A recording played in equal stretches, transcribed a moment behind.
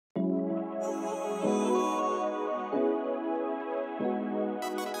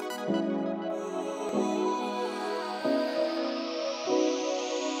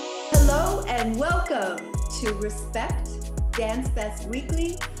and welcome to Respect DanceFest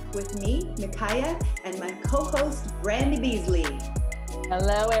Weekly with me, Micaya, and my co-host, Brandy Beasley.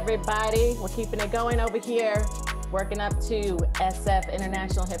 Hello, everybody. We're keeping it going over here, working up to SF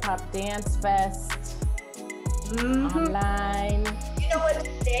International Hip Hop Dance Fest online. You know what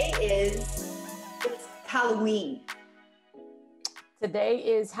today is? It's Halloween. Today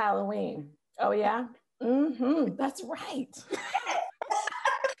is Halloween. Oh, yeah? That's right.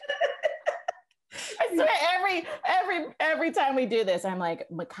 I swear every time we do this, I'm like,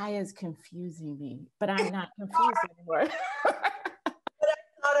 Micaiah's confusing me, but I'm not confused anymore. But I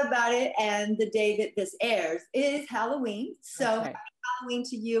thought about it, and the day that this airs is Halloween. So happy Halloween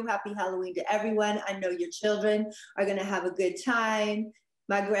to you. Happy Halloween to everyone. I know your children are going to have a good time.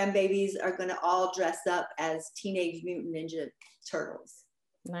 My grandbabies are going to all dress up as Teenage Mutant Ninja Turtles.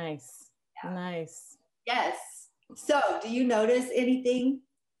 Nice. Yeah. Nice. Yes. So do you notice anything?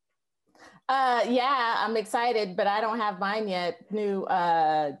 Yeah, I'm excited, but I don't have mine yet. New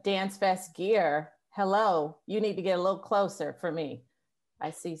DanceFest gear. Hello, you need to get a little closer for me.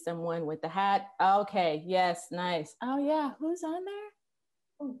 I see someone with the hat. Okay, yes, nice. Oh yeah, who's on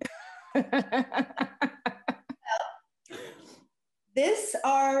there? These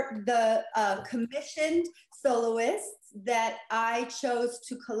are the commissioned soloists that I chose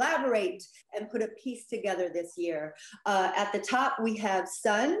to collaborate and put a piece together this year. At the top, we have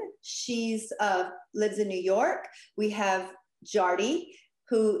Sun. She's lives in New York. We have Jardy,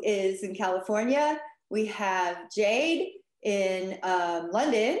 who is in California. We have Jade in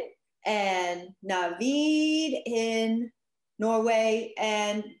London, and Navid in Norway,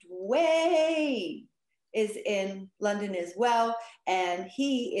 and Dwayne is in London as well. And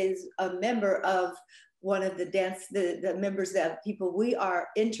he is a member of one of the members of people we are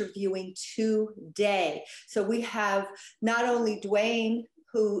interviewing today. So we have not only Dwayne,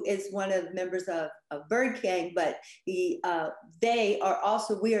 who is one of the members of BIRDGANG, but we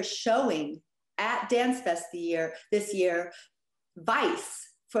are showing at DanceFest this year, Vice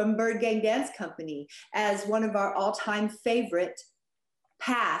from BIRDGANG Dance Company as one of our all-time favorite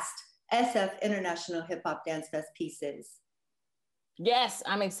past SF International Hip Hop Dance Fest pieces. Yes,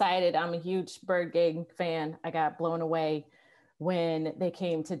 I'm excited. I'm a huge BIRDGANG fan. I got blown away when they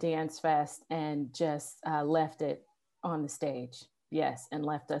came to DanceFest and just left it on the stage. Yes, and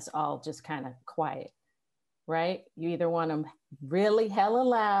left us all just kind of quiet, right? You either want them really hella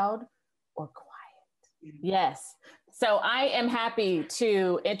loud or quiet. Yes. So I am happy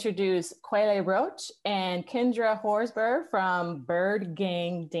to introduce Ukweli Roach and Kendra Horsburgh from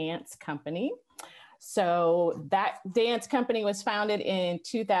BIRDGANG Dance Company. So that dance company was founded in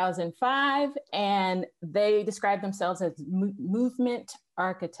 2005, and they describe themselves as movement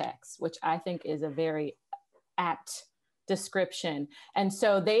architects, which I think is a very apt description. And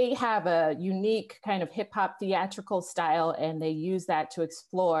so they have a unique kind of hip hop theatrical style, and they use that to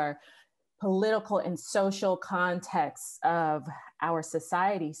explore political and social contexts of our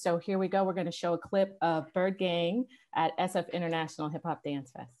society. So here we go. We're going to show a clip of BIRDGANG at SF International Hip Hop Dance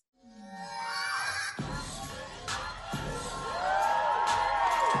Fest.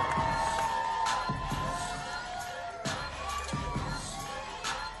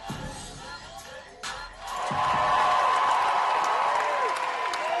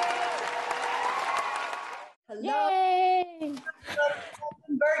 Hello. Yay!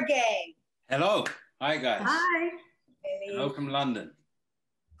 BIRDGANG. Hello. Hi, guys. Hi. Hello from London.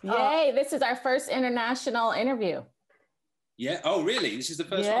 Yay, this is our first international interview. Yeah. Oh, really? This is the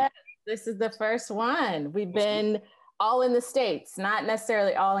first one? Yeah, this is the first one. We've been all in the States, not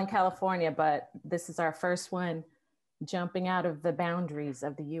necessarily all in California, but this is our first one jumping out of the boundaries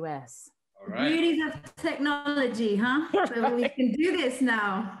of the US. All right. Beauties of technology, huh? So we can do this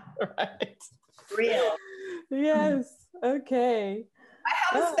now. Right. Real. Yes. Okay. I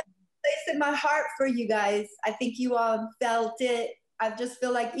have a special place in my heart for you guys. I think you all felt it. I just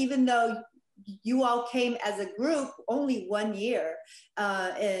feel like even though you all came as a group only 1 year,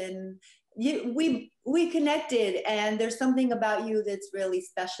 and we connected, and there's something about you that's really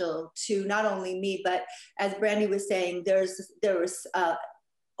special to not only me, but as Brandy was saying, there was a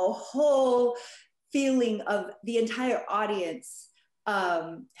whole feeling of the entire audience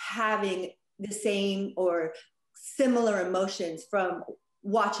having the same or similar emotions from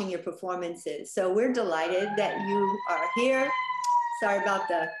watching your performances. So we're delighted that you are here. Sorry about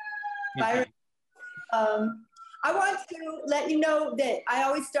the fire. I want to let you know that I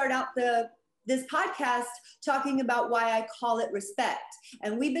always start out the this podcast talking about why I call it respect.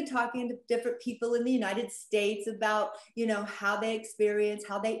 And we've been talking to different people in the United States about, you know, how they experience,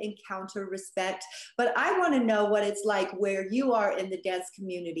 how they encounter respect. But I want to know what it's like where you are in the dance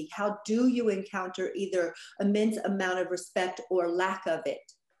community. How do you encounter either immense amount of respect or lack of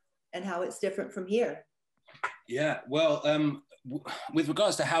it, and how it's different from here? Yeah, well, with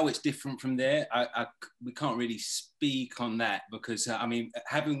regards to how it's different from there, we can't really speak on that because, I mean,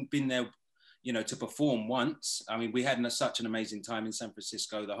 having been there, you know, to perform once, I mean, we had such an amazing time in San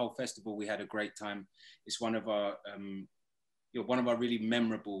Francisco. The whole festival, we had a great time. It's one of our, you know, one of our really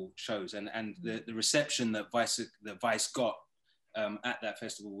memorable shows, and the reception that Vice got at that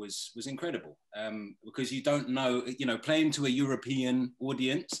festival was incredible, because you don't know, you know, playing to a European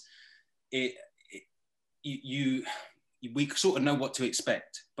audience, we sort of know what to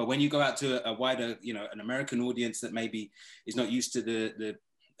expect. But when you go out to a wider, you know, an American audience that maybe is not used to the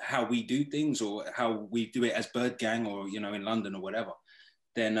how we do things or how we do it as BIRDGANG or, you know, in London or whatever,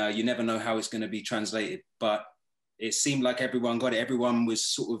 then you never know how it's going to be translated. But it seemed like everyone got it. Everyone was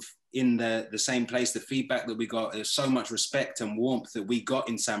sort of in the same place. The feedback that we got, there's so much respect and warmth that we got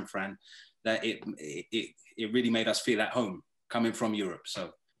in San Fran that it really made us feel at home coming from Europe.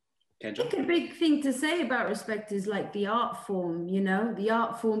 So I think a big thing to say about respect is like the art form, you know, the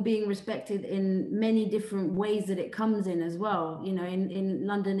art form being respected in many different ways that it comes in as well. You know, in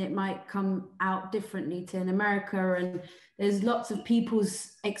London, it might come out differently to in America, and there's lots of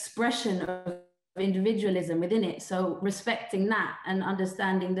people's expression of individualism within it. So respecting that and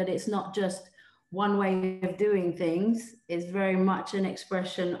understanding that it's not just one way of doing things is very much an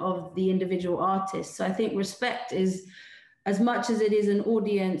expression of the individual artist. So I think respect is, as much as it is an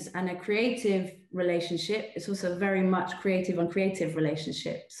audience and a creative relationship, it's also very much creative on creative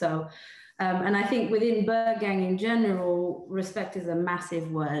relationship. So, and I think within BIRDGANG in general, respect is a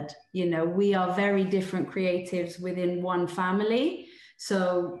massive word. You know, we are very different creatives within one family.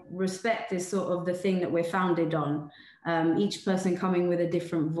 So respect is sort of the thing that we're founded on. Each person coming with a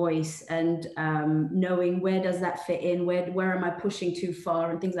different voice and knowing where does that fit in, where am I pushing too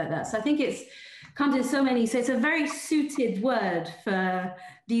far and things like that. So I think it's comes in so many, so it's a very suited word for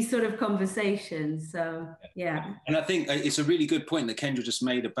these sort of conversations. So yeah. And I think it's a really good point that Kendra just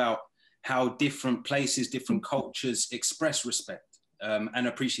made about how different places, different cultures express respect and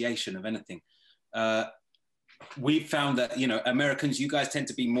appreciation of anything. We've found that, you know, Americans, you guys tend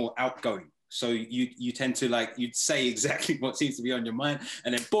to be more outgoing. So you tend to, like, you'd say exactly what seems to be on your mind,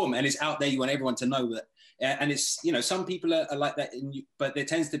 and then boom, and it's out there. You want everyone to know that. And it's, you know, some people are like that, but there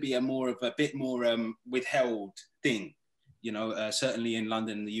tends to be a bit more withheld thing, you know, certainly in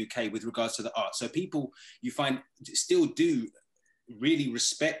London and the UK with regards to the art. So people, you find, still do really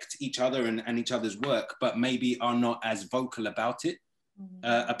respect each other and each other's work, but maybe are not as vocal about it,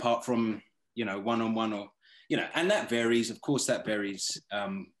 apart from, you know, one-on-one or, you know, and that varies, of course that varies.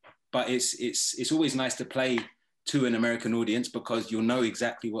 But it's always nice to play to an American audience because you'll know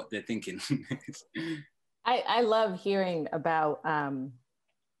exactly what they're thinking. I love hearing about,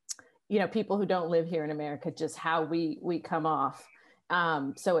 you know, people who don't live here in America, just how we come off.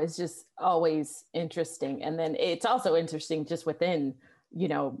 So it's just always interesting. And then it's also interesting just within, you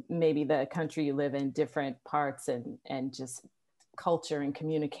know, maybe the country you live in, different parts and just culture and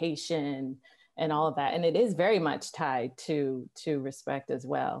communication and all of that. And it is very much tied to respect as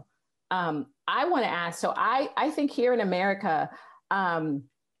well. I want to ask, so I think here in America,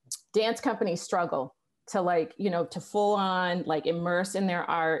 dance companies struggle to, like, you know, to full on like immerse in their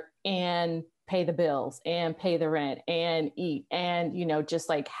art and pay the bills and pay the rent and eat and, you know, just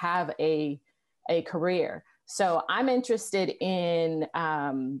like have a career. So I'm interested in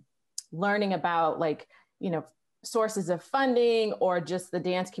learning about, like, you know, sources of funding or just the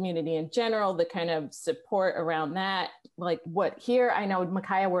dance community in general, the kind of support around that. Like what here, I know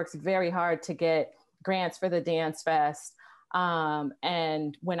Micaya works very hard to get grants for the DanceFest.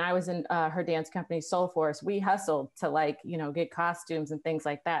 And when I was in her dance company, Soul Force, we hustled to, like, you know, get costumes and things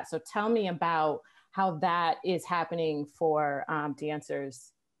like that. So tell me about how that is happening for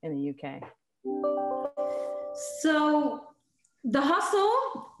dancers in the UK. So the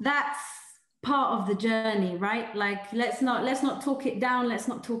hustle, that's part of the journey, right? Like, let's not talk it down, let's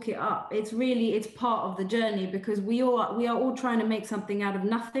not talk it up. It's part of the journey, because we are all trying to make something out of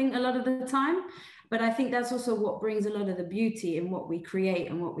nothing a lot of the time. But I think that's also what brings a lot of the beauty in what we create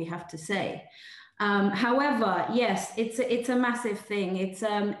and what we have to say. However, yes, it's a massive thing. It's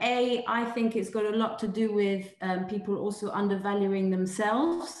I think it's got a lot to do with people also undervaluing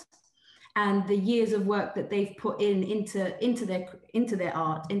themselves and the years of work that they've put into their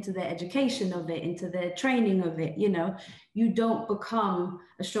art, into their education of it, into their training of it. You know, you don't become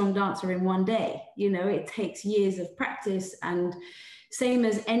a strong dancer in one day. You know, it takes years of practice, and same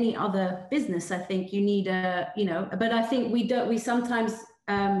as any other business, I think you need a, you know, but I think we sometimes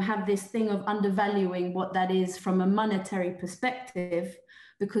have this thing of undervaluing what that is from a monetary perspective,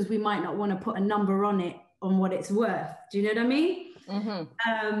 because we might not want to put a number on it, on what it's worth. Do you know what I mean?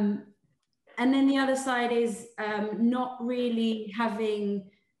 Mm-hmm. And then the other side is not really having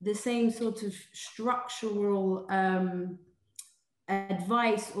the same sort of structural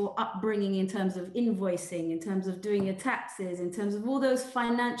advice or upbringing in terms of invoicing, in terms of doing your taxes, in terms of all those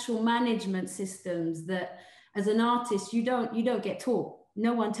financial management systems that as an artist you don't get taught.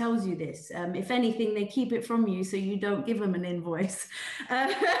 No one tells you this. If anything, they keep it from you so you don't give them an invoice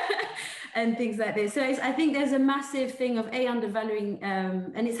and things like this. So I think there's a massive thing of undervaluing,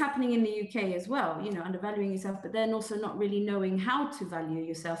 and it's happening in the UK as well, you know, undervaluing yourself, but then also not really knowing how to value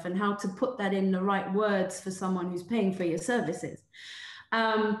yourself and how to put that in the right words for someone who's paying for your services.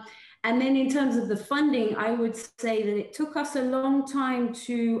 And then in terms of the funding, I would say that it took us a long time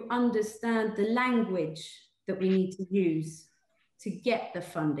to understand the language that we need to use to get the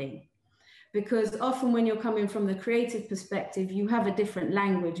funding. Because often when you're coming from the creative perspective, you have a different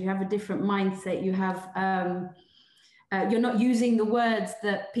language, you have a different mindset, you have, you're not using the words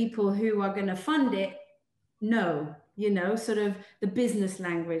that people who are gonna fund it know, you know, sort of the business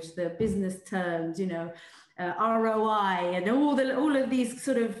language, the business terms, you know, ROI and all of these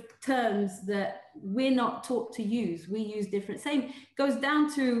sort of terms that we're not taught to use. We use different, same goes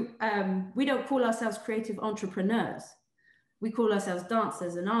down to, we don't call ourselves creative entrepreneurs. We call ourselves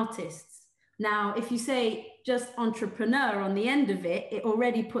dancers and artists. Now, if you say just entrepreneur on the end of it, it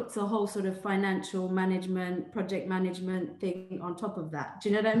already puts a whole sort of financial management, project management thing on top of that. Do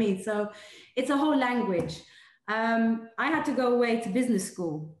you know what I mean? So it's a whole language. I had to go away to business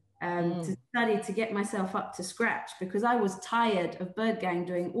school to study, to get myself up to scratch, because I was tired of BIRDGANG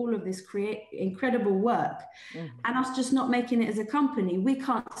doing all of this incredible work and us just not making it as a company. We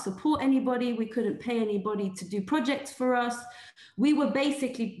can't support anybody. We couldn't pay anybody to do projects for us. We were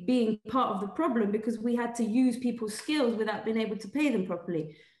basically being part of the problem because we had to use people's skills without being able to pay them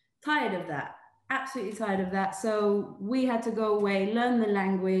properly. Tired of that, absolutely tired of that. So we had to go away, learn the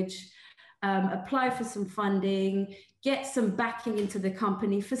language, apply for some funding, get some backing into the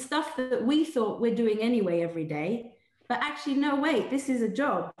company for stuff that we thought we're doing anyway every day. But actually, no, wait, this is a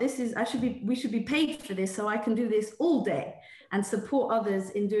job. We should be paid for this, so I can do this all day and support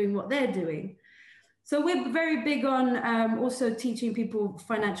others in doing what they're doing. So we're very big on also teaching people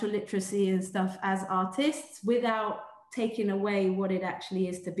financial literacy and stuff as artists without taking away what it actually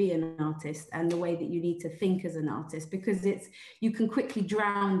is to be an artist and the way that you need to think as an artist, because you can quickly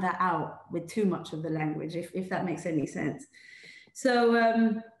drown that out with too much of the language, if that makes any sense.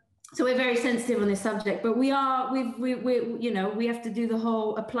 So so we're very sensitive on this subject, but we you know, we have to do the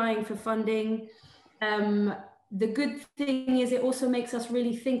whole applying for funding. The good thing is it also makes us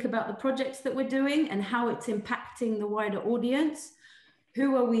really think about the projects that we're doing and how it's impacting the wider audience.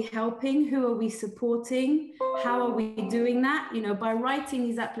 Who are we helping? Who are we supporting? How are we doing that? You know, by writing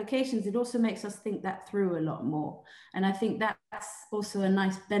these applications, it also makes us think that through a lot more. And I think that's also a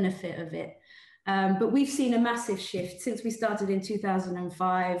nice benefit of it. But we've seen a massive shift since we started in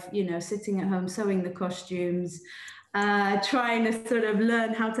 2005, you know, sitting at home, sewing the costumes, trying to sort of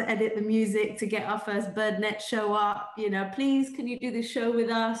learn how to edit the music to get our first BirdNet show up, you know, please, can you do this show with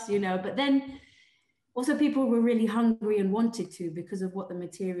us? You know, but then also people were really hungry and wanted to because of what the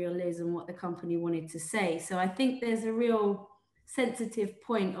material is and what the company wanted to say. So I think there's a real sensitive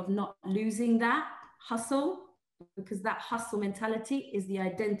point of not losing that hustle, because that hustle mentality is the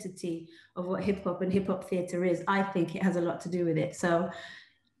identity of what hip hop and hip hop theater is. I think it has a lot to do with it. So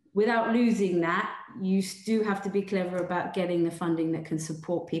without losing that, you do have to be clever about getting the funding that can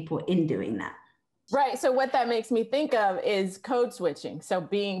support people in doing that. Right. So what that makes me think of is code switching. So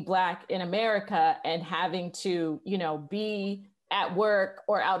being Black in America and having to, you know, be at work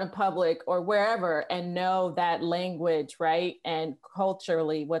or out in public or wherever and know that language, right? And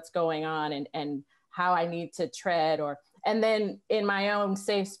culturally what's going on and how I need to tread, and then in my own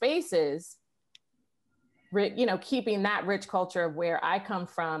safe spaces, you know, keeping that rich culture of where I come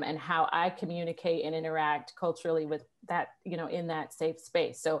from and how I communicate and interact culturally with that, you know, in that safe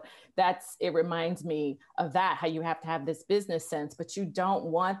space. So it reminds me of that, how you have to have this business sense, but you don't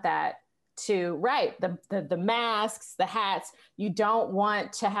want that to, right, the masks, the hats, you don't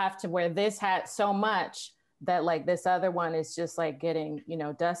want to have to wear this hat so much that like this other one is just like getting, you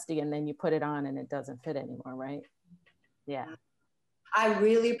know, dusty, and then you put it on and it doesn't fit anymore, right? Yeah. I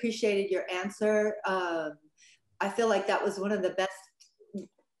really appreciated your answer. I feel like that was one of the best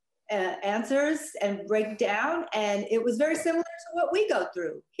answers and breakdown, and it was very similar to what we go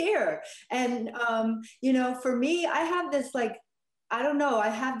through here. And you know, for me, I have this like, I don't know, I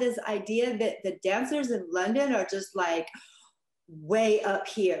have this idea that the dancers in London are just like way up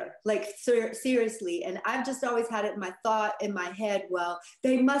here, like seriously. And I've just always had it in my head, well,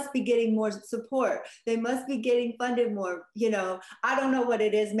 they must be getting more support, they must be getting funded more, you know. I don't know what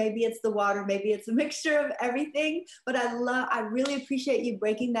it is, maybe it's the water, maybe it's a mixture of everything, but I really appreciate you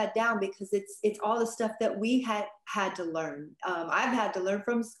breaking that down, because it's all the stuff that we had to learn. I've had to learn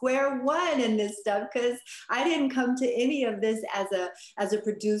from square one in this stuff, because I didn't come to any of this as a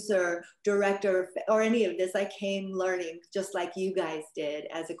producer, director, or any of this. I came learning just like you guys did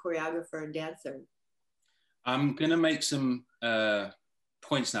as a choreographer and dancer. I'm gonna make some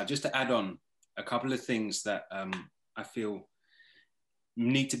points now, just to add on a couple of things that I feel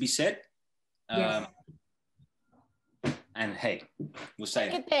need to be said. Yes. And hey, we'll say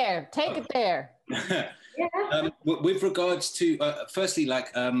take it there. With regards to firstly, like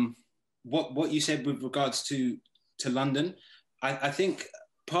what you said with regards to London, I think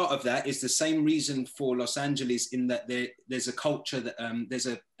part of that is the same reason for Los Angeles, in that there's a culture that there's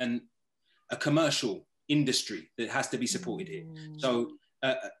a commercial industry that has to be supported here. So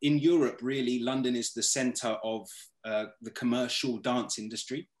in Europe, really, London is the center of the commercial dance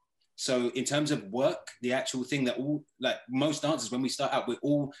industry. So in terms of work, the actual thing that all, like most dancers, when we start out, we're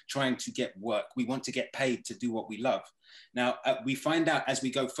all trying to get work. We want to get paid to do what we love. Now, we find out as we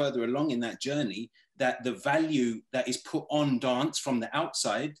go further along in that journey that the value that is put on dance from the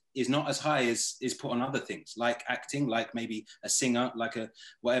outside is not as high as is put on other things, like acting, like maybe a singer, like a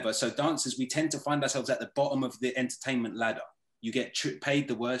whatever. So dancers, we tend to find ourselves at the bottom of the entertainment ladder. You get paid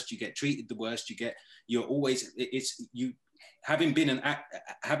the worst, you get treated the worst, you're always, you, having been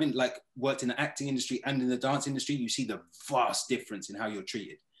having like worked in the acting industry and in the dance industry, you see the vast difference in how you're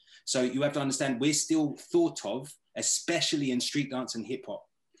treated. So you have to understand, we're still thought of, especially in street dance and hip hop,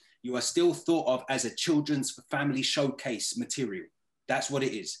 you are still thought of as a children's family showcase material. That's what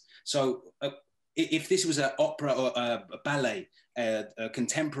it is. So if this was an opera or a ballet, a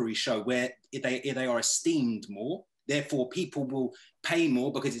contemporary show where they are esteemed more, therefore people will pay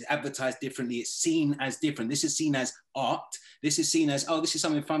more because it's advertised differently, it's seen as different. This is seen as art. This is seen as, oh, this is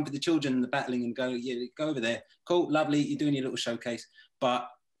something fun for the children and the battling, and go, yeah, go over there. Cool, lovely, you're doing your little showcase, but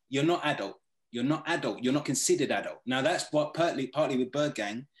you're not adult. You're not adult. You're not considered adult. Now that's what partly with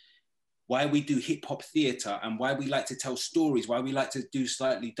BIRDGANG, why we do hip hop theater and why we like to tell stories, why we like to do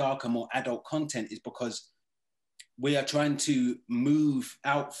slightly darker, more adult content, is because we are trying to move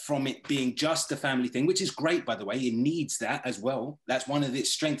out from it being just a family thing, which is great, by the way. It needs that as well. That's one of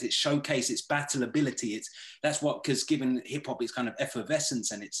its strengths, its showcase, its battle ability. That's what, because given hip hop, it's kind of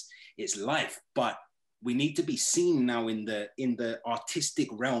effervescence and it's life. But we need to be seen now in the artistic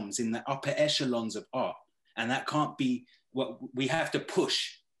realms, in the upper echelons of art. And that can't be what we have to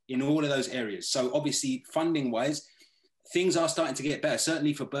push in all of those areas. So obviously, funding wise, things are starting to get better.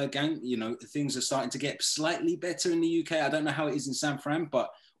 Certainly for BIRDGANG, you know, things are starting to get slightly better in the UK. I don't know how it is in San Fran,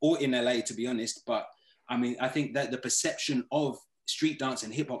 or in LA, to be honest. But I mean, I think that the perception of street dance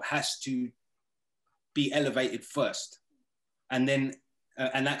and hip hop has to be elevated first. And then,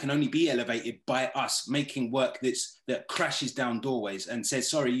 and that can only be elevated by us making work that crashes down doorways and says,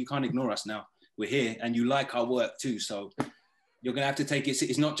 sorry, you can't ignore us now. We're here and you like our work too. So you're gonna have to take it.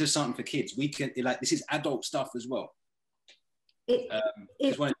 It's not just something for kids. We can, like, this is adult stuff as well. Can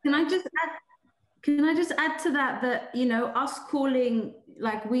I just add to that, you know, us calling,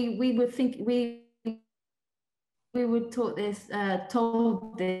 like we would think we were told this,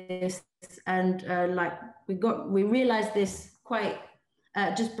 and like we realized this quite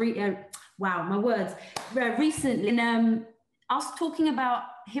wow, my words, recently, in us talking about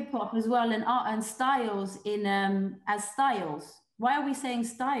hip hop as well, and art and styles as styles. Why are we saying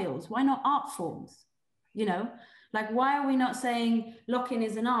styles? Why not art forms? You know, like, why are we not saying locking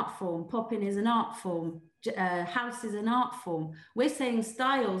is an art form, popping is an art form, house is an art form? We're saying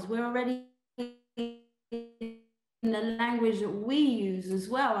styles. We're already in the language that we use as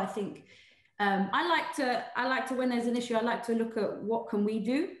well. I think I like to when there's an issue, I like to look at what can we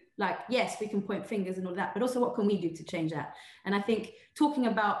do. Like, yes, we can point fingers and all that, but also what can we do to change that? And I think talking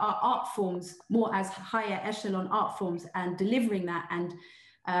about our art forms more as higher echelon art forms and delivering that, and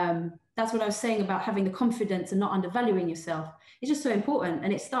that's what I was saying about having the confidence and not undervaluing yourself. It's just so important,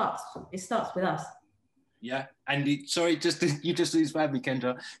 and it starts with us. Yeah, and you just inspired me,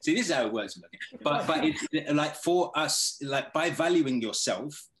 Kendra. See, this is how it works. But it's like, for us, like, by valuing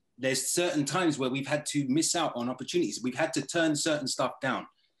yourself, there's certain times where we've had to miss out on opportunities. We've had to turn certain stuff down.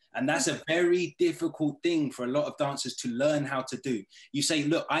 And that's a very difficult thing for a lot of dancers to learn how to do. You say,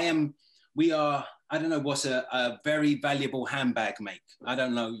 look, we are, I don't know what's a very valuable handbag make. I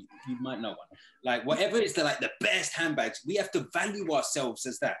don't know, you might know one. Like whatever is the best handbags, we have to value ourselves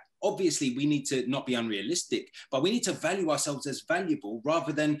as that. Obviously, we need to not be unrealistic, but we need to value ourselves as valuable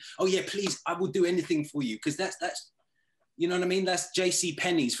rather than, oh yeah, please, I will do anything for you. Because that's, you know what I mean? That's JC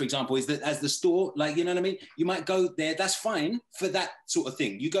Penney's, for example, is that as the store, like, you know what I mean? You might go there, that's fine for that sort of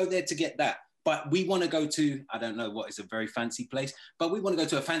thing. You go there to get that. But we want to go to, I don't know what is a very fancy place, but we want to go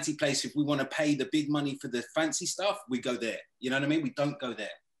to a fancy place. If we want to pay the big money for the fancy stuff, we go there. You know what I mean? We don't go there.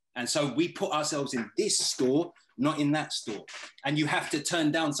 And so we put ourselves in this store, not in that store. And you have to turn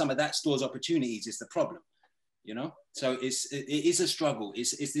down some of that store's opportunities is the problem, you know? So it is a struggle.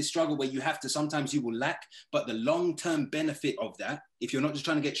 It's this struggle where you have to, sometimes you will lack, but the long-term benefit of that, if you're not just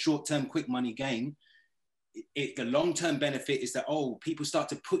trying to get short-term quick money gain, the long-term benefit is that, oh, people start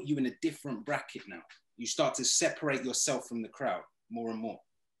to put you in a different bracket now. You start to separate yourself from the crowd more and more.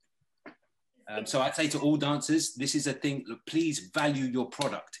 So I'd say to all dancers, this is a thing, please value your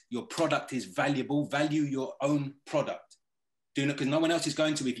product. Your product is valuable, value your own product. Do not, because no one else is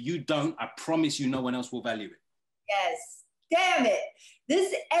going to. If you don't, I promise you no one else will value it. Yes, damn it.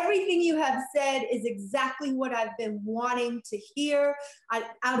 Everything you have said is exactly what I've been wanting to hear out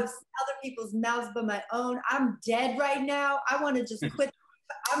of other people's mouths but my own. I'm dead right now. I want to just quit.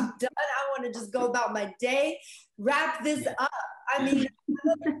 I'm done. I want to just go about my day, wrap this up. I mean,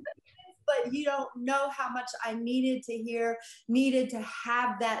 but you don't know how much I needed to hear, needed to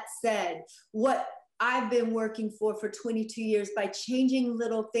have that said. What I've been working for 22 years by changing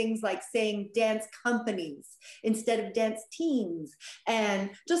little things like saying dance companies instead of dance teams, and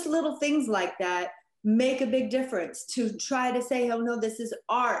just little things like that make a big difference to try to say, oh no, this is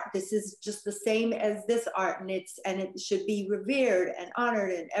art. This is just the same as this art, and it should be revered and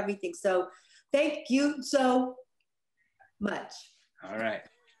honored and everything. So thank you so much. All right.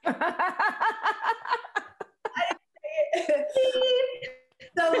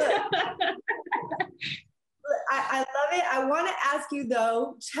 So look, I love it. I want to ask you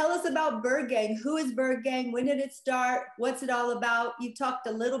though, tell us about BIRDGANG. Who is BIRDGANG? When did it start? What's it all about? You talked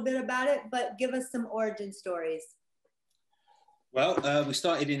a little bit about it, but give us some origin stories. Well, we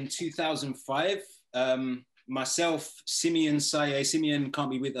started in 2005. Myself, Simeon Saye. Simeon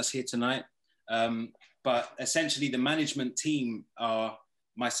can't be with us here tonight, but essentially the management team are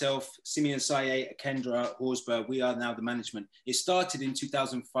myself, Simeon Saye, Kendra Horsburgh. We are now the management. It started in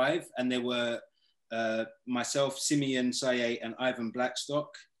 2005, and there were myself, Simeon Saye, and Ivan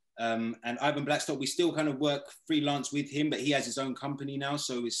Blackstock. And Ivan Blackstock, we still kind of work freelance with him, but he has his own company now,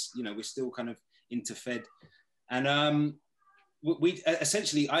 so it's, you know, we're still kind of interfed. And we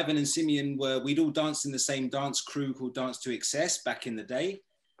essentially, Ivan and Simeon we'd all danced in the same dance crew called Dance to Excess back in the day,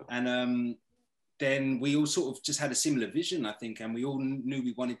 and then we all sort of just had a similar vision, I think, and we all knew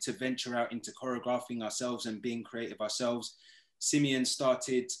we wanted to venture out into choreographing ourselves and being creative ourselves. Simeon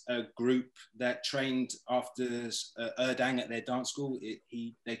started a group that trained after BIRDGANG at their dance school.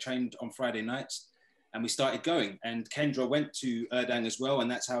 They trained on Friday nights, and we started going. And Kendra went to BIRDGANG as well,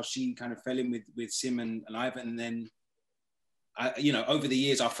 and that's how she kind of fell in with Sim and Ivan. And then, you know, over the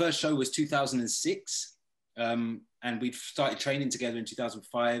years, our first show was 2006, and we started training together in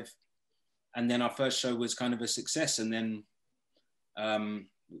 2005. And then our first show was kind of a success, and then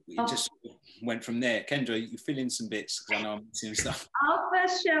it just went from there. Kendra, you fill in some bits because I know I'm missing stuff. Our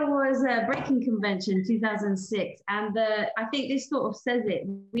first show was Breaking Convention 2006, and I think this sort of says it.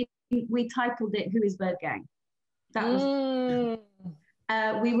 We titled it "Who is BIRDGANG?" That was.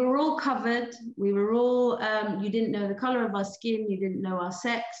 We were all covered. We were all. You didn't know the color of our skin. You didn't know our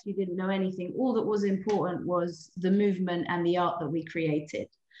sex. You didn't know anything. All that was important was the movement and the art that we created.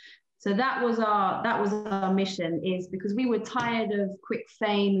 So that was our mission, is because we were tired of quick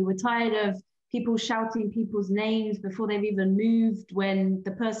fame. We were tired of people shouting people's names before they've even moved, when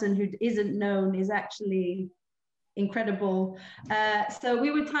the person who isn't known is actually incredible. So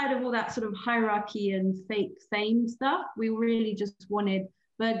we were tired of all that sort of hierarchy and fake fame stuff. We really just wanted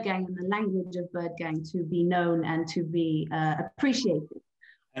BIRDGANG and the language of BIRDGANG to be known and to be appreciated.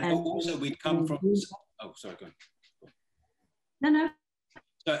 And also we'd come from, oh, sorry, go on. No.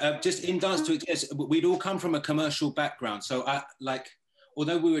 So just in Dance to Excess, we'd all come from a commercial background. So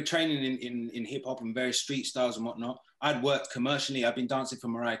although we were training in hip hop and various street styles and whatnot, I'd worked commercially. I've been dancing for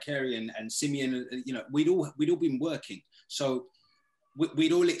Micaya Brandy and Simeon, you know, we'd all been working. So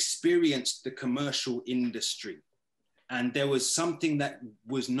we'd all experienced the commercial industry, and there was something that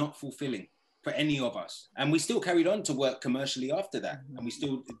was not fulfilling. for any of us. And we still carried on to work commercially after that. And we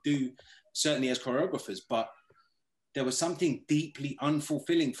still do, certainly as choreographers, but there was something deeply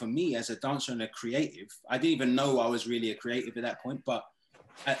unfulfilling for me as a dancer and a creative. I didn't even know I was really a creative at that point, but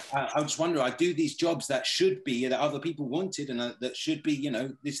I just wonder, I do these jobs that should be, that other people wanted, and that should be, you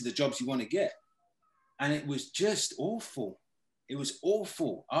know, this is the jobs you want to get. And it was just awful. It was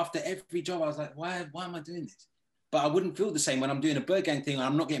awful. After every job, I was like, why am I doing this? But I wouldn't feel the same when I'm doing a BIRDGANG thing and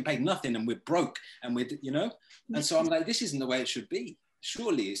I'm not getting paid nothing and we're broke and we're, you know? And so I'm like, this isn't the way it should be.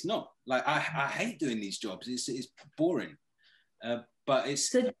 Surely it's not. Like, I hate doing these jobs. It's boring. But it's...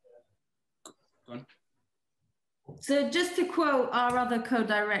 So, go on. So just to quote our other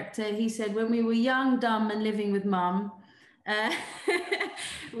co-director, he said, when we were young, dumb and living with mum,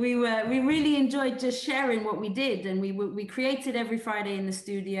 we really enjoyed just sharing what we did. And we created every Friday in the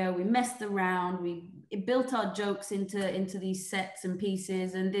studio. We messed around. We built our jokes into these sets and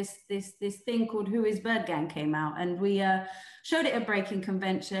pieces. And this thing called Who is BIRDGANG came out. And we showed it at Breaking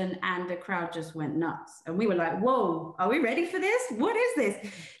Convention and the crowd just went nuts. And we were like, whoa, are we ready for this? What is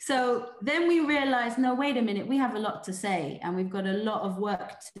this? So then we realized, no, wait a minute, we have a lot to say and we've got a lot of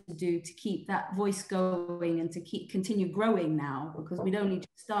work to do to keep that voice going and to continue growing now, because we'd only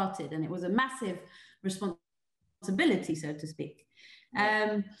just started and it was a massive responsibility, so to speak.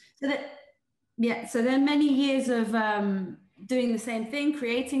 So then many years of doing the same thing,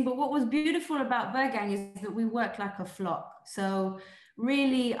 creating, but what was beautiful about BIRDGANG is that we work like a flock. So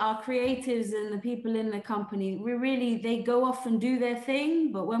really our creatives and the people in the company, they go off and do their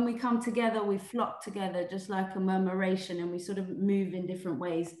thing, but when we come together, we flock together just like a murmuration and we sort of move in different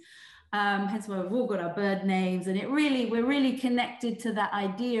ways. Hence why we've all got our bird names, and we're really connected to that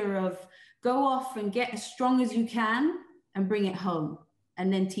idea of go off and get as strong as you can and bring it home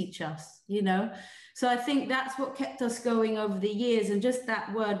and then teach us, you know? So I think that's what kept us going over the years, and just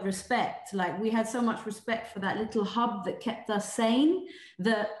that word respect. Like, we had so much respect for that little hub that kept us sane,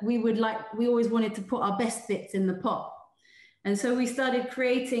 that we always wanted to put our best bits in the pot. And so we started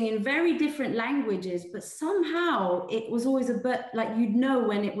creating in very different languages, but somehow it was always like, you'd know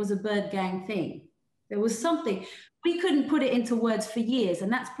when it was a BIRDGANG thing. There was something. We couldn't put it into words for years,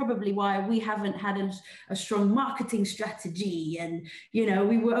 and that's probably why we haven't had a strong marketing strategy. And, you know,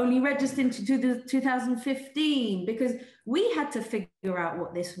 we were only registered to 2015 because we had to figure out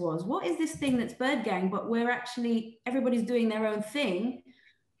what this was. What is this thing that's BIRDGANG, but everybody's doing their own thing,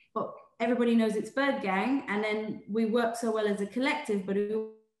 but everybody knows it's BIRDGANG, and then we work so well as a collective, but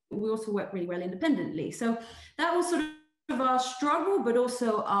we also work really well independently. So that was sort of our struggle, but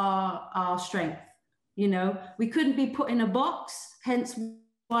also our strength. You know, we couldn't be put in a box, hence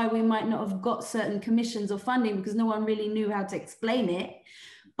why we might not have got certain commissions or funding, because no one really knew how to explain it.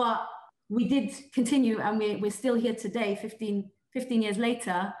 But we did continue, and we're still here today, 15 years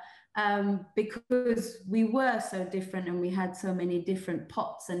later, because we were so different and we had so many different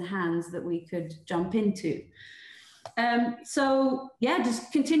pots and hands that we could jump into. So yeah,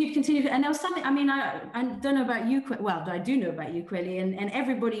 just continue. And there was something, I mean, I don't know about Ukweli, well, I do know about Ukweli, and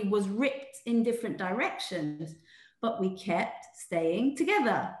everybody was ripped in different directions, but we kept staying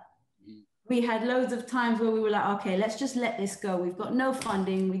together. We had loads of times where we were like, okay, let's just let this go. We've got no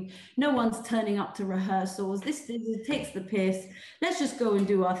funding. No one's turning up to rehearsals. This takes the piss. Let's just go and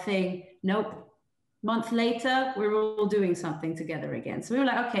do our thing. Nope. Month later, we're all doing something together again. So we were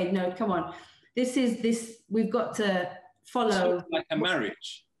like, okay, no, come on. We've got to follow. Sort of like a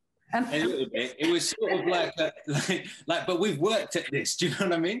marriage. A little bit. It was sort of like, but we've worked at this. Do you know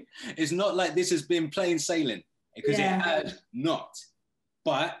what I mean? It's not like this has been plain sailing, because it has not.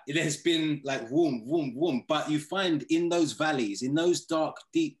 But it has been like whoom. But you find in those valleys, in those dark,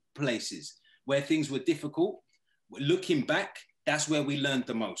 deep places where things were difficult, looking back, that's where we learned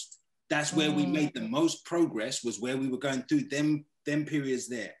the most. That's where we made the most progress, was where we were going through them periods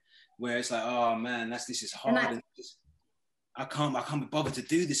there, where it's like, oh man, this is hard. And I can't be bothered to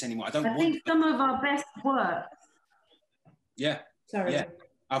do this anymore. I think some of our best work. Yeah. Sorry. Yeah.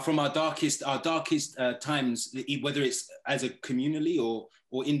 From our darkest times, whether it's as a communally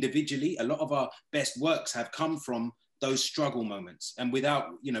or individually, a lot of our best works have come from those struggle moments. And without,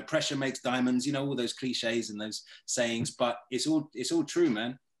 you know, pressure makes diamonds, you know, all those cliches and those sayings, but it's all true,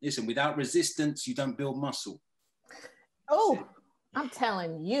 man. Listen, without resistance, you don't build muscle. Oh, I'm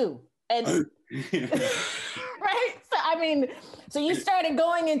telling you. And right? So, I mean, so you started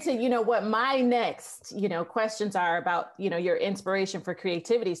going into, you know, what my next, you know, questions are about, you know, your inspiration for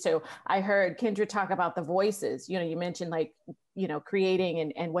creativity. So I heard Kendra talk about the voices. You know, you mentioned like, you know,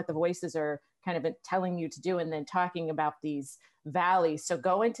 creating and what the voices are kind of telling you to do, and then talking about these valleys. So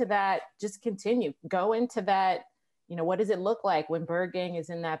go into that, just continue, go into that, You know, what does it look like when BIRDGANG is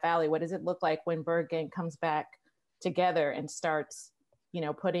in that valley? What does it look like when BIRDGANG comes back together and starts, you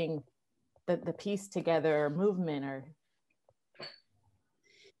know, putting the piece together movement? Or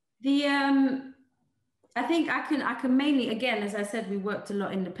I think I can mainly, again, as I said, we worked a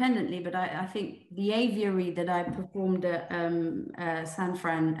lot independently, but I think the aviary that I performed at San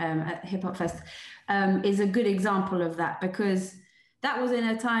Fran at Hip Hop Fest is a good example of that, because that was in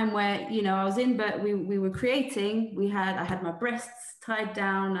a time where, you know, I was in, but we were creating, I had my breasts tied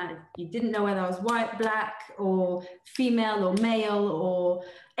down. You didn't know whether I was white, black, or female or male or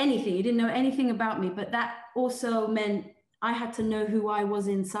anything. You didn't know anything about me, but that also meant I had to know who I was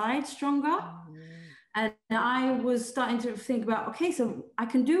inside stronger. And I was starting to think about, okay, so I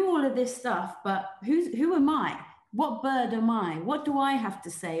can do all of this stuff, but who am I? What bird am I? What do I have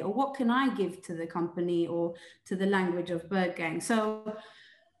to say? Or what can I give to the company or to the language of BIRDGANG? So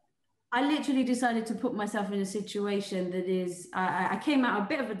I literally decided to put myself in a situation that is, I came out a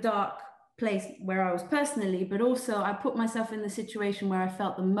bit of a dark place where I was personally, but also I put myself in the situation where I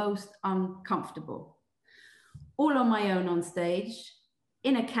felt the most uncomfortable. All on my own on stage,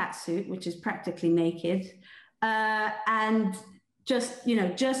 in a cat suit, which is practically naked, and just, you know,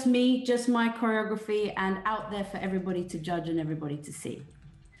 just me, just my choreography, and out there for everybody to judge and everybody to see.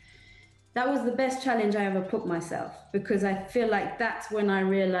 That was the best challenge I ever put myself, because I feel like that's when I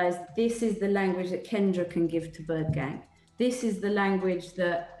realized this is the language that Kendra can give to BIRDGANG. This is the language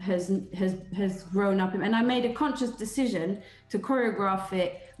that has grown up. And I made a conscious decision to choreograph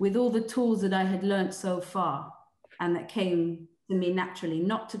it with all the tools that I had learned so far and that came to me naturally,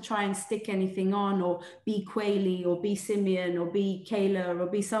 not to try and stick anything on or be Ukweli or be Simeon or be Kayla or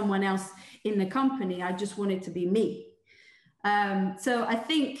be someone else in the company. I just wanted to be me. So I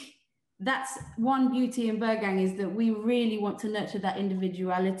think that's one beauty in BIRDGANG, is that we really want to nurture that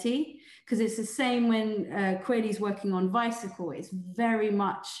individuality, because it's the same when Ukweli's working on Bicycle. It's very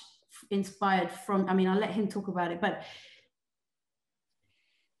much inspired from, I mean, I'll let him talk about it, but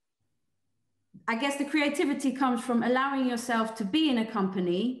I guess the creativity comes from allowing yourself to be in a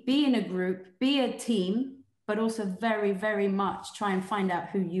company, be in a group, be a team, but also very, very much try and find out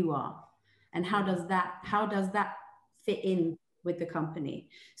who you are and how does that fit in with the company.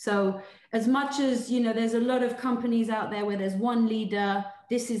 So as much as, you know, there's a lot of companies out there where there's one leader,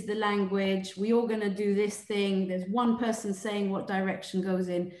 this is the language, we all gonna do this thing, there's one person saying what direction goes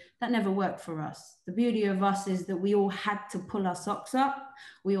in, that never worked for us. The beauty of us is that we all had to pull our socks up,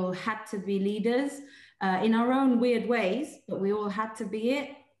 we all had to be leaders in our own weird ways, but we all had to be it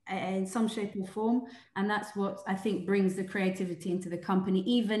in some shape or form. And that's what I think brings the creativity into the company,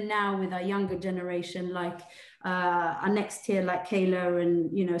 even now with our younger generation, like our next tier, like Kayla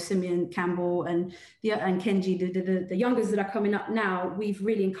and, you know, Simeon Campbell and Kenji, the youngers that are coming up now, we've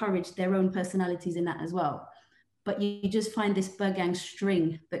really encouraged their own personalities in that as well. But you just find this BIRDGANG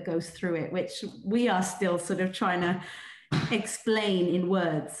string that goes through it, which we are still sort of trying to explain in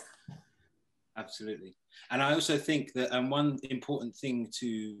words. Absolutely. And I also think that one important thing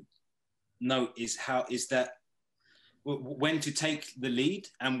to note is that when to take the lead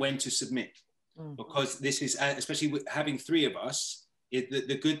and when to submit. Because this is, especially with having three of us,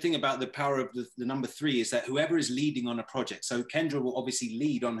 the good thing about the power of the number three is that whoever is leading on a project, so Kendra will obviously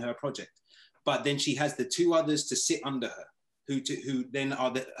lead on her project, but then she has the two others to sit under her, who then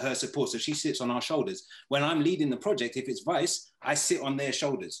are her support. So she sits on our shoulders. When I'm leading the project, if it's Vice, I sit on their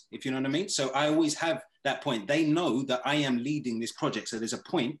shoulders, if you know what I mean. So I always have that point. They know that I am leading this project. So there's a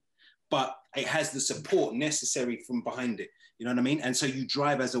point, but it has the support necessary from behind it. You know what I mean? And so you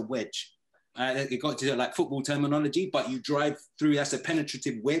drive as a wedge. It got to like football terminology, but you drive through as a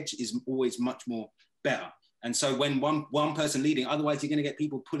penetrative wedge is always much more better. And so when one person leading, otherwise you're going to get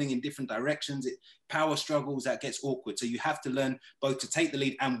people pulling in different directions. Power struggles, that gets awkward. So you have to learn both to take the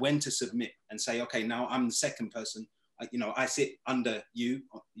lead and when to submit and say, okay, now I'm the second person. You know, I sit under you.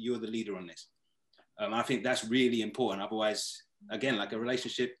 You're the leader on this. I think that's really important. Otherwise, again, like a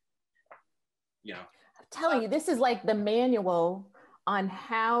relationship, you know. I'm telling you, this is like the manual on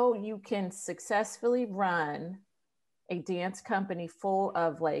how you can successfully run a dance company full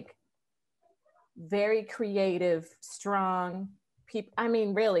of like very creative, strong people. I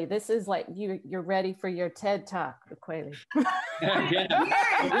mean, really, this is like you're ready for your TED Talk, Ukweli.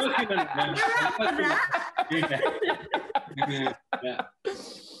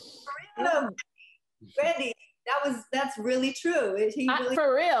 Brandy, that's really true.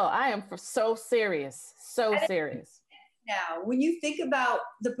 For real, I am so serious, so serious. Now, when you think about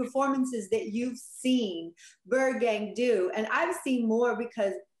the performances that you've seen BIRDGANG do, and I've seen more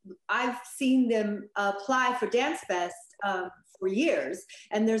because I've seen them apply for DanceFest for for years.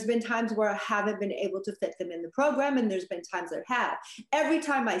 And there's been times where I haven't been able to fit them in the program, and there's been times that have. Every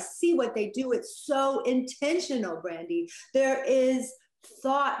time I see what they do, it's so intentional, Brandy. There is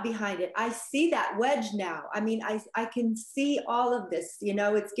thought behind it. I see that wedge now. I mean, I can see all of this, you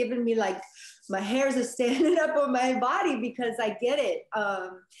know, it's given me like my hairs are standing up on my body because I get it.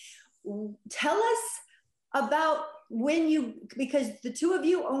 Tell us about when you, because the two of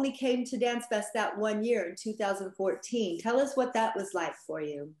you only came to DanceFest that one year in 2014. Tell us what that was like for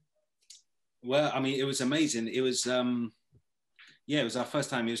you. Well, I mean, it was amazing. It was, yeah, it was our first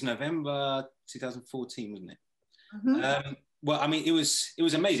time. It was November 2014, wasn't it? Mm-hmm. Well, I mean, it was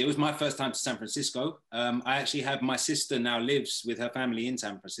amazing. It was my first time to San Francisco. I actually have, my sister now lives with her family in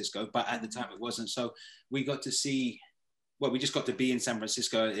San Francisco, but at the time it wasn't. So we got to see, well, we just got to be in San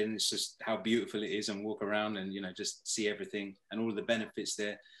Francisco, and it's just how beautiful it is, and walk around and, you know, just see everything and all of the benefits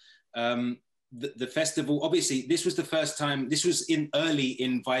there. The festival, obviously, this was the first time, this was early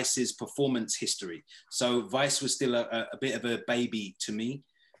in Vice's performance history. So Vice was still a bit of a baby to me.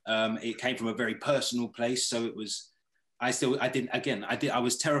 It came from a very personal place. So it was, I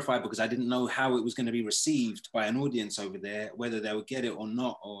was terrified because I didn't know how it was going to be received by an audience over there, whether they would get it or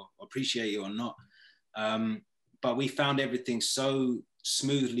not, or appreciate it or not. But we found everything so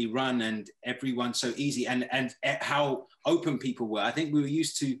smoothly run and everyone so easy, and how open people were. I think we were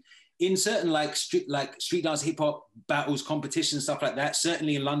used to, in certain like street dance, hip hop battles, competitions, stuff like that.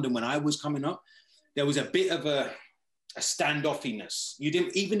 Certainly in London when I was coming up, there was a bit of a standoffiness. You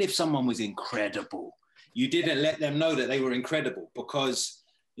didn't, even if someone was incredible, you didn't let them know that they were incredible, because,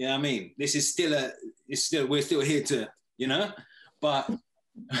 you know what I mean? This is still we're still here to, you know, but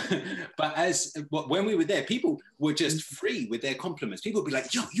when we were there, people were just free with their compliments. People would be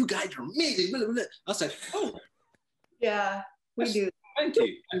like, yo, you guys are amazing. I was like, oh. Yeah, we do. Thank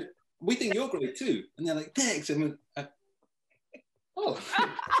you. And we think you're great too. And they're like, thanks. And oh.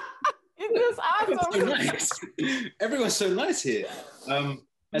 It's awesome. So nice. Everyone's so nice here.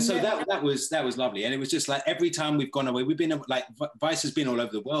 And so that was lovely. And it was just like, every time we've gone away, we've been like, Vice has been all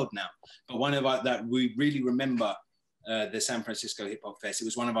over the world now. But one of our, that we really remember, the San Francisco Hip Hop Fest. It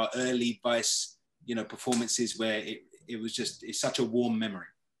was one of our early Vice, you know, performances where it was just, it's such a warm memory.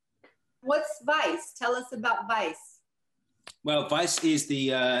 What's Vice? Tell us about Vice. Well, Vice is the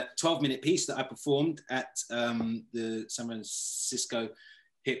 12-minute piece that I performed at the San Francisco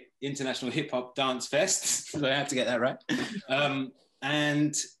International Hip Hop Dance Fest. So I have to get that right.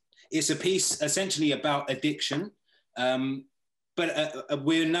 And it's a piece essentially about addiction. But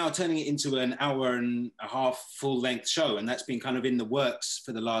we're now turning it into an hour and a half full-length show, and that's been kind of in the works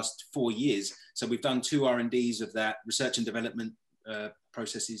for the last 4 years. So we've done 2 R&Ds of that, research and development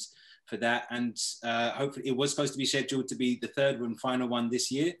processes for that, and hopefully it was supposed to be scheduled to be the 3rd and final one this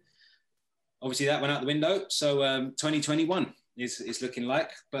year. Obviously that went out the window, so 2021 is looking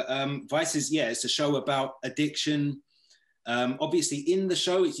like. But Vice is, yeah, it's a show about addiction. Obviously in the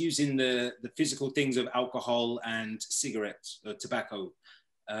show, it's using the physical things of alcohol and cigarettes or tobacco,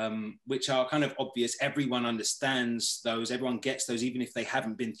 which are kind of obvious. Everyone understands those, everyone gets those, even if they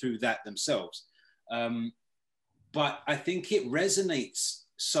haven't been through that themselves. But I think it resonates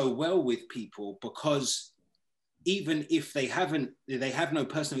so well with people because even if they have no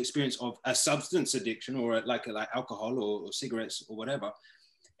personal experience of a substance addiction or like alcohol or cigarettes or whatever,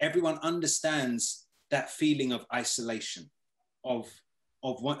 everyone understands that feeling of isolation, of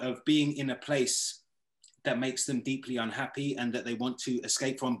being in a place that makes them deeply unhappy and that they want to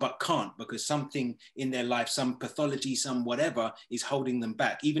escape from, but can't because something in their life, some pathology, some whatever is holding them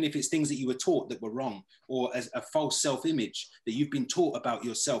back. Even if it's things that you were taught that were wrong, or as a false self-image that you've been taught about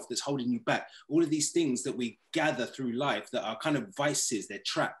yourself that's holding you back. All of these things that we gather through life that are kind of vices, they're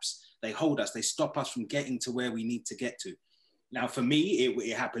traps. They hold us, they stop us from getting to where we need to get to. Now, for me,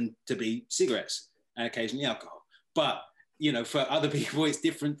 it happened to be cigarettes and occasionally alcohol. But you know, for other people, it's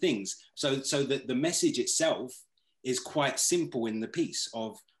different things. So the message itself is quite simple in the piece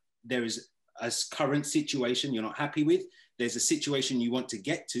of there is a current situation you're not happy with, there's a situation you want to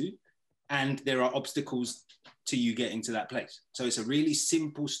get to, and there are obstacles to you getting to that place. So it's a really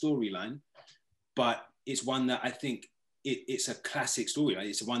simple storyline, but it's one that I think it's a classic storyline.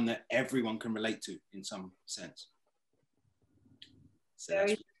 It's one that everyone can relate to in some sense. So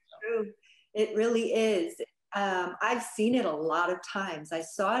very true. It really is. I've seen it a lot of times. I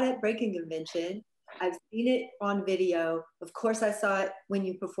saw it at Breaking Convention. I've seen it on video. Of course, I saw it when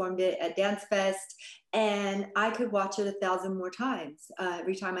you performed it at DanceFest, and I could watch it 1,000 more times.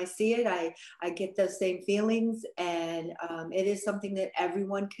 Every time I see it, I get those same feelings, and it is something that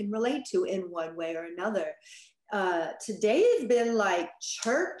everyone can relate to in one way or another. Today has been like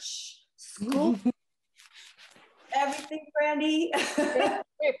church, school. everything, Brandy.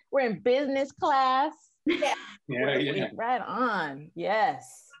 We're in business class. Yeah. Right on.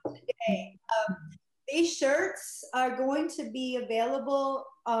 Yes. Okay. These shirts are going to be available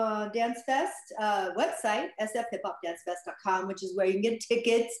on DanceFest website, sfhiphopdancefest.com, which is where you can get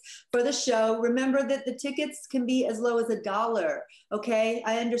tickets for the show. Remember that the tickets can be as low as $1. Okay,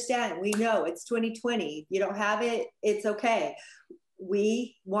 I understand. We know it's 2020. If you don't have it, it's okay.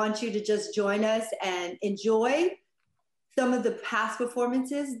 We want you to just join us and enjoy some of the past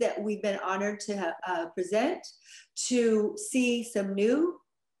performances that we've been honored to present, to see some new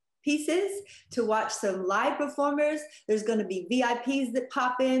pieces, to watch some live performers. There's going to be VIPs that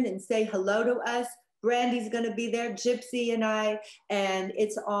pop in and say hello to us. Brandy's going to be there, Gypsy and I, and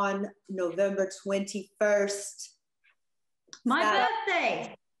it's on November 21st. My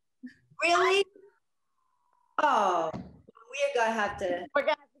birthday. Really? Oh, we're going to have to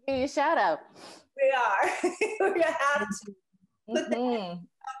give you a shout out. We are. We're going to have to put that in the notes.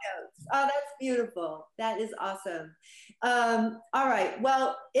 Oh, that's beautiful. That is awesome. All right.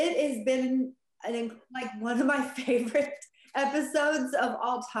 Well, it has been like one of my favorite episodes of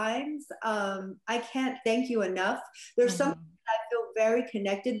all times. I can't thank you enough. There's something that I feel very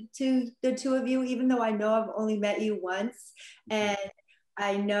connected to the two of you, even though I know I've only met you once. And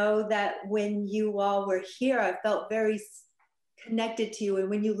I know that when you all were here, I felt very connected to you. And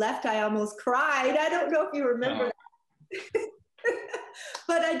when you left, I almost cried. I don't know if you remember that.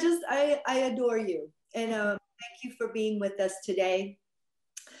 But I adore you. And thank you for being with us today.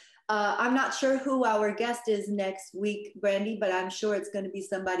 I'm not sure who our guest is next week, Brandy, but I'm sure it's going to be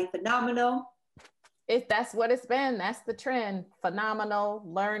somebody phenomenal. That's what it's been. That's the trend. Phenomenal,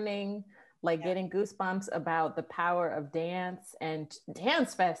 learning, like getting goosebumps about the power of dance and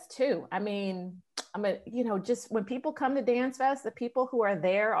DanceFest too. I mean, just when people come to DanceFest, the people who are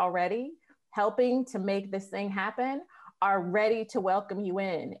there already helping to make this thing happen are ready to welcome you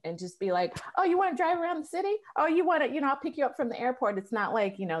in and just be like, oh, you want to drive around the city? Oh, you want to, I'll pick you up from the airport. It's not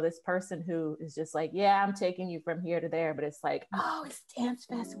like, this person who is just like, yeah, I'm taking you from here to there. But it's like, oh, it's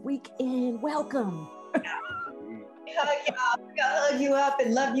DanceFest weekend. Welcome. We're gonna hug you up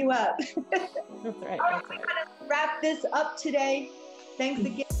and love you up. That's right. All right, we're gonna wrap this up today. Thanks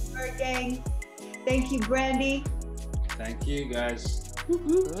again, Bird Gang. Thank you, Brandy. Thank you, guys.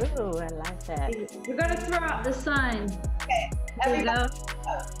 Ooh, I like that. We're gonna throw out the sign. Okay, everybody.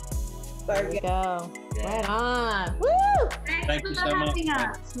 There we go. Right on. Woo! Thank you so much.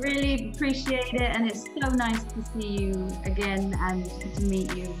 Us. Really appreciate it, and it's so nice to see you again and to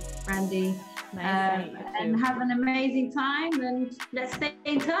meet you, Brandy. Nice and have an amazing time, and let's stay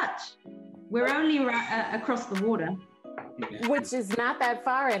in touch. We're only across the water. Which is not that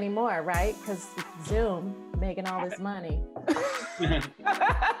far anymore, right? Because Zoom making all this money.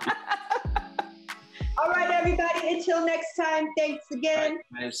 All right, everybody. Until next time. Thanks again.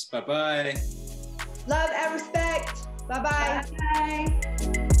 Nice. Bye-bye. Love and respect. Bye-bye. Bye.